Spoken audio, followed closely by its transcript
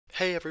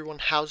Hey everyone,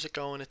 how's it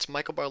going? It's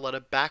Michael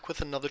Barletta back with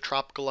another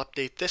tropical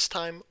update. This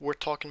time we're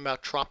talking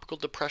about Tropical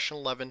Depression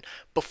 11.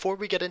 Before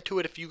we get into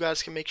it, if you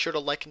guys can make sure to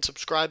like and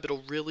subscribe,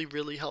 it'll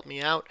really help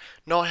me out.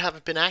 No, I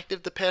haven't been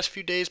active the past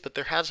few days, but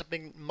there hasn't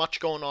been much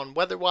going on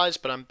weather-wise,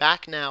 but I'm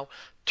back now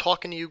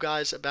talking to you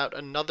guys about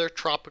another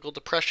tropical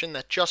depression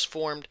that just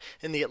formed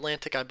in the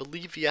Atlantic, I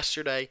believe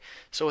yesterday.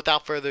 So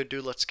without further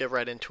ado, let's get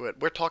right into it.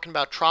 We're talking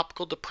about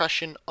Tropical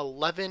Depression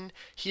 11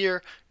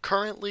 here.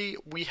 Currently,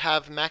 we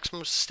have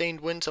maximum sustained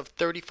winds of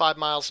 35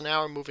 miles an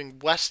hour, moving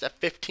west at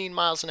 15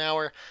 miles an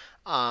hour,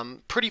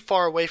 pretty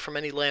far away from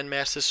any land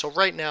masses. So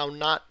right now,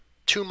 not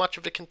too much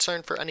of a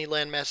concern for any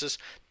land masses.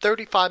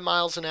 35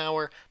 miles an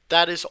hour,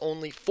 that is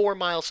only 4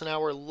 miles an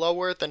hour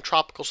lower than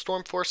tropical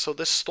storm force, so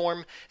this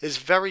storm is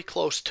very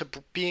close to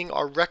being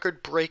our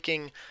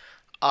record-breaking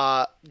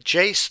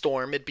J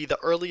storm. It'd be the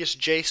earliest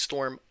J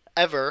storm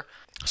ever.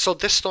 So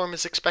this storm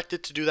is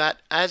expected to do that.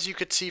 As you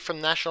could see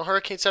from National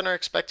Hurricane Center,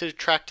 expected to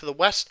track to the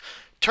west,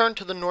 turn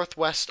to the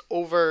northwest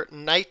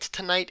overnight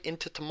tonight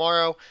into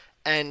tomorrow,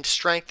 and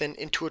strengthen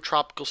into a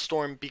tropical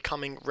storm,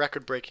 becoming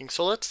record-breaking.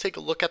 So let's take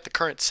a look at the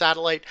current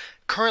satellite.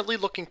 Currently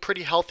looking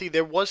pretty healthy.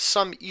 There was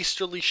some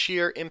easterly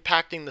shear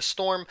impacting the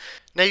storm.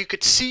 Now you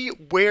could see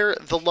where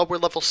the lower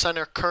level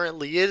center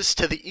currently is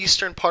to the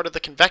eastern part of the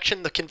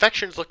convection. The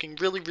convection is looking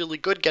really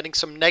good, getting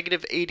some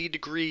negative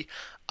 80-degree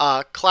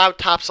cloud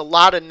tops, a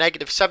lot of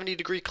negative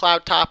 70-degree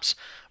cloud tops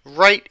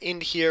right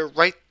in here,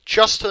 right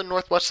just to the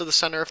northwest of the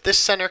center. If this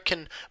center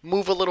can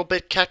move a little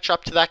bit, catch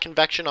up to that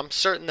convection, I'm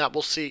certain that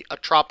we'll see a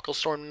tropical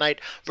storm tonight.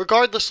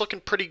 Regardless, looking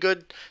pretty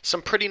good.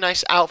 Some pretty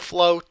nice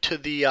outflow to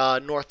the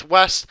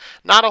northwest.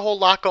 Not a whole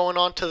lot going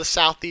on to the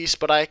southeast,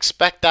 but I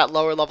expect that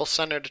lower level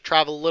center to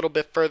travel a little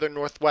bit further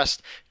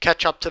northwest,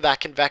 catch up to that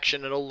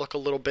convection. It'll look a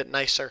little bit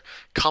nicer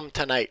come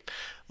tonight.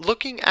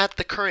 Looking at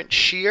the current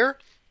shear,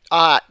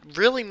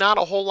 really not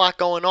a whole lot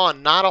going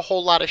on. Not a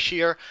whole lot of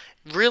shear.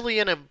 Really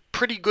in a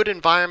pretty good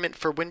environment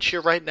for wind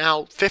shear right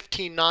now,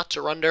 15 knots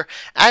or under.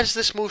 As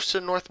this moves to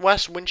the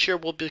northwest, wind shear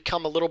will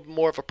become a little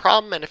more of a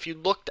problem, and if you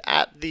looked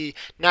at the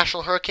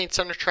National Hurricane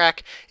Center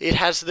track, it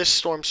has this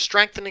storm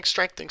strengthening,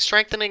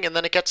 and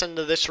then it gets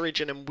into this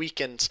region and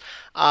weakens,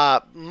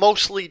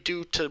 mostly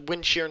due to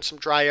wind shear and some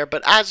dry air,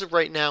 but as of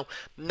right now,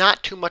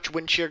 not too much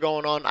wind shear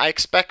going on. I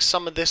expect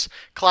some of this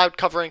cloud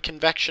cover and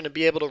convection to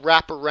be able to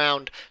wrap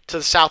around to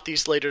the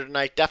southeast later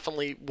tonight.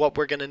 Definitely what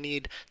we're going to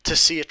need to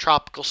see a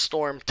tropical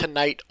storm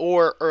tonight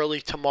or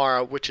early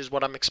tomorrow, which is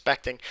what I'm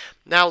expecting.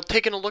 Now,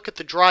 taking a look at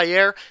the dry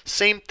air,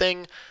 same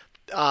thing,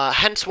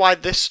 hence why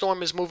this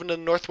storm is moving to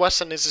the northwest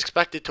and is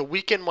expected to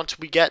weaken once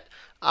we get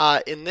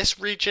in this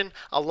region.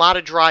 A lot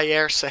of dry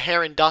air,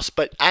 Saharan dust,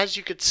 but as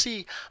you could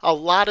see, a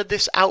lot of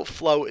this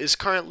outflow is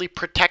currently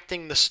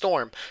protecting the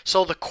storm.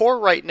 So the core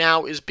right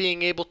now is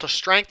being able to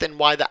strengthen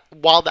while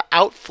the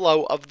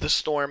outflow of the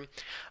storm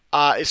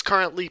is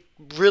currently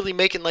really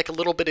making like a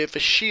little bit of a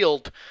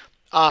shield,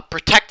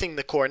 protecting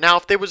the core. Now,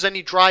 if there was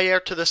any dry air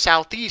to the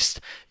southeast,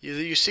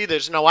 you see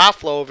there's no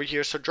outflow over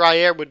here, so dry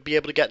air would be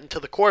able to get into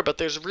the core, but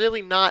there's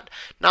really not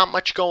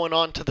much going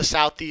on to the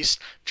southeast,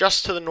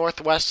 just to the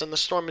northwest, and the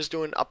storm is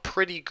doing a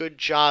pretty good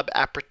job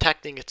at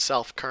protecting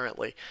itself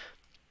currently.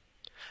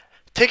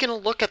 Taking a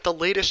look at the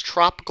latest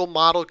tropical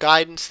model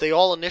guidance, they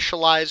all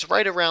initialize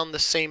right around the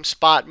same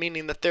spot,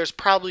 meaning that there's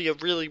probably a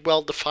really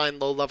well-defined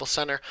low-level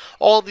center.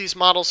 All these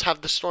models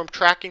have the storm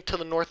tracking to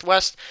the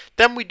northwest.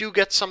 Then we do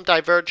get some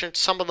divergence.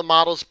 Some of the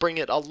models bring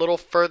it a little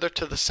further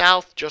to the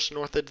south, just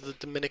north of the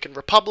Dominican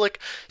Republic.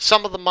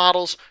 Some of the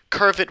models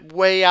curve it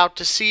way out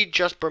to sea,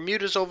 just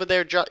Bermuda's over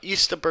there, just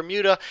east of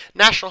Bermuda.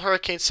 National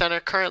Hurricane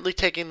Center currently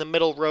taking the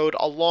middle road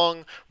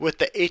along with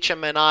the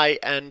HMNI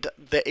and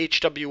the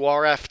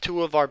HWRF,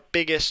 two of our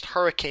biggest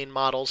hurricane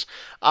models,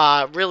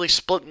 really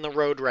splitting the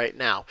road right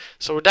now.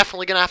 So we're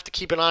definitely going to have to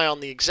keep an eye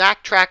on the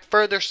exact track.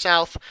 Further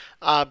south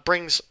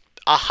brings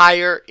a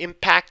higher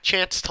impact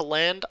chance to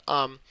land,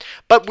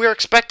 but we're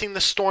expecting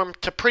the storm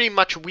to pretty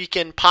much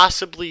weaken,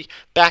 possibly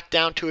back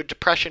down to a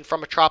depression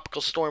from a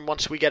tropical storm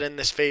once we get in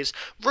this phase.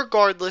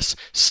 Regardless,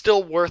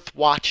 still worth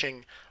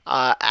watching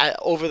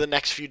over the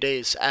next few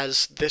days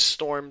as this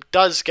storm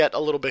does get a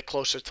little bit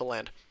closer to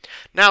land.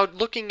 Now,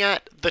 looking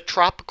at the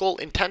tropical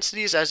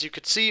intensities, as you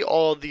can see,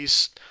 all of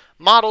these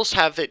models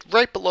have it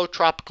right below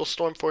tropical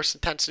storm force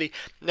intensity.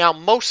 Now,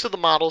 most of the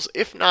models,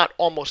 if not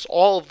almost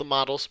all of the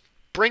models,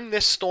 bring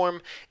this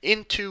storm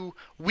into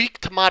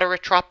weak to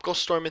moderate tropical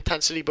storm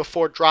intensity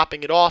before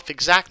dropping it off.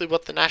 Exactly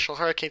what the National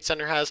Hurricane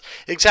Center has,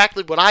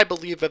 exactly what I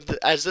believe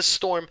as this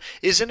storm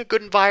is in a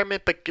good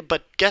environment,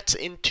 but gets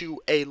into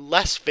a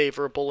less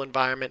favorable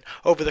environment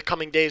over the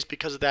coming days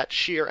because of that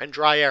shear and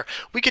dry air.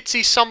 We could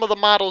see some of the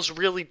models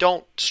really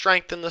don't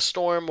strengthen the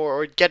storm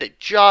or get it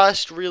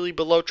just really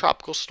below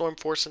tropical storm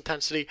force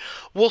intensity.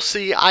 We'll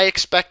see. I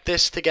expect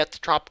this to get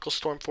to tropical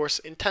storm force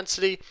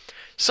intensity.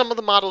 Some of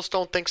the models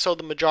don't think so,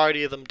 the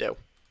majority of them do.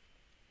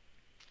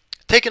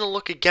 Taking a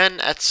look again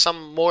at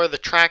some more of the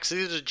tracks,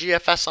 these are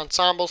GFS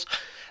ensembles.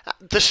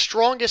 The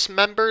strongest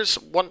members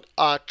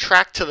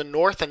track to the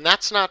north, and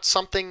that's not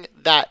something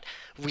that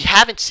we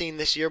haven't seen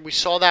this year. We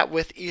saw that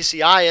with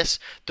Isaias.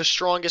 The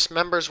strongest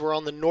members were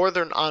on the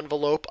northern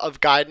envelope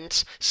of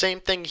guidance. Same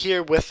thing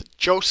here with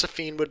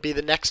Josephine would be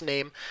the next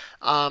name.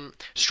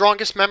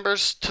 Strongest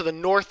members to the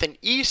north and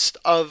east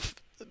of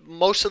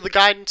most of the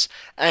guidance,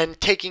 and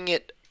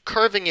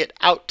curving it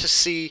out to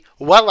sea,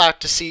 well out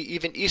to sea,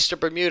 even east of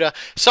Bermuda.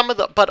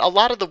 But a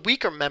lot of the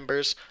weaker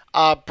members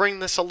bring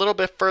this a little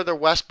bit further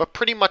west, but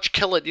pretty much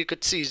kill it. You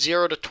could see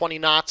 0 to 20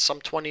 knots,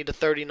 some 20 to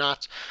 30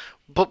 knots,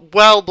 but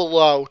well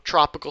below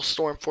tropical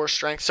storm force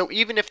strength. So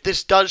even if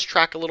this does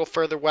track a little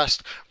further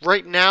west,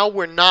 right now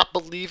we're not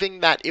believing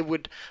that it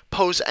would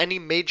pose any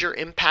major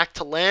impact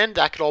to land.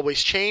 That could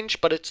always change,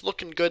 but it's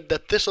looking good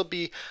that this will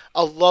be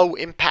a low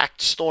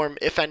impact storm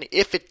if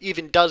it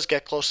even does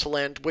get close to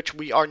land, which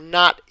we are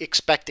not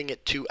expecting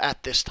it to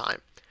at this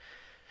time.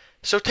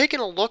 So taking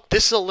a look,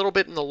 this is a little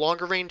bit in the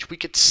longer range. We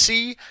could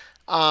see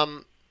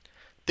the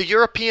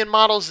European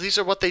models. These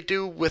are what they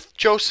do with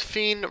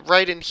Josephine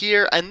right in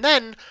here, and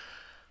then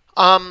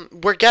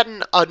we're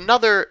getting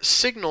another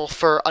signal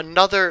for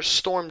another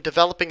storm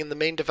developing in the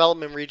main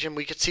development region.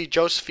 We could see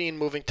Josephine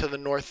moving to the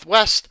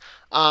northwest,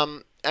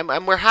 and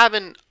we're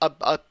having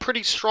a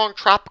pretty strong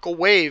tropical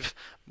wave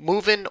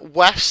moving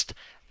west.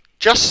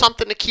 Just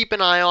something to keep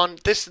an eye on.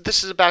 This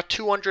is about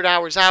 200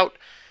 hours out.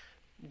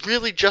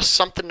 Really just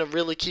something to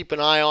really keep an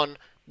eye on.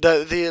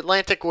 The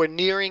Atlantic, we're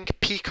nearing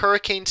peak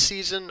hurricane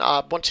season.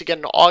 Once again,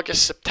 in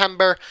August,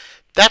 September,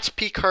 that's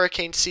peak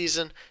hurricane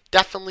season.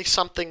 Definitely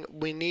something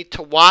we need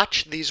to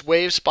watch. These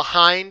waves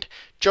behind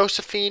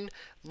Josephine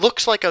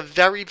looks like a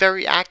very,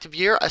 very active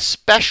year,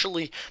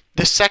 especially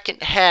the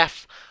second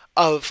half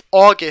of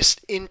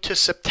August into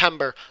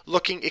September,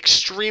 looking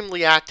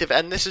extremely active.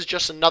 And this is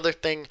just another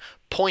thing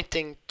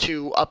pointing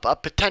to a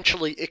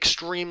potentially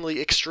extremely,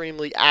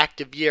 extremely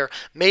active year.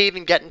 May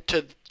even get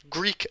into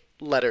Greek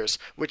letters,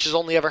 which has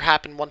only ever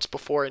happened once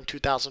before in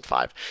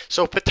 2005.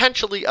 So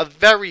potentially a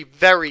very,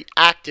 very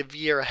active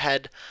year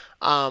ahead.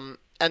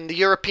 And the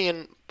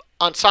European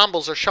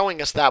ensembles are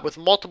showing us that, with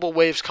multiple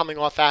waves coming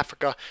off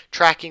Africa,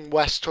 tracking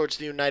west towards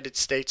the United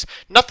States.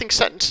 Nothing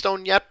set in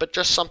stone yet, but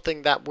just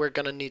something that we're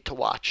going to need to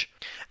watch.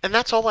 And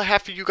that's all I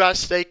have for you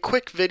guys today.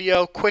 Quick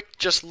video, quick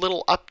just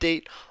little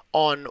update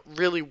on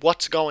really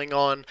what's going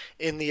on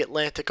in the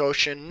Atlantic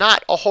Ocean.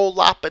 Not a whole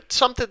lot, but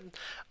something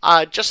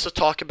just to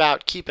talk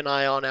about, keep an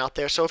eye on out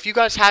there. So if you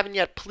guys haven't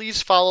yet,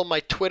 please follow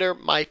my Twitter,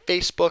 my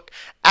Facebook,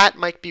 at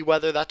Mike B.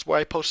 Weather. That's where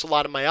I post a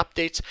lot of my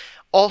updates.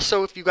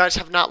 Also, if you guys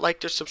have not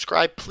liked or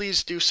subscribed,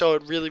 please do so.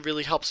 It really,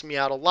 really helps me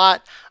out a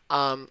lot.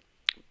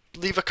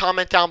 Leave a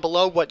comment down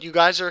below what you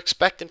guys are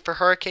expecting for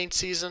hurricane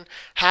season.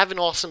 Have an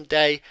awesome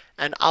day,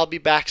 and I'll be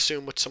back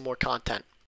soon with some more content.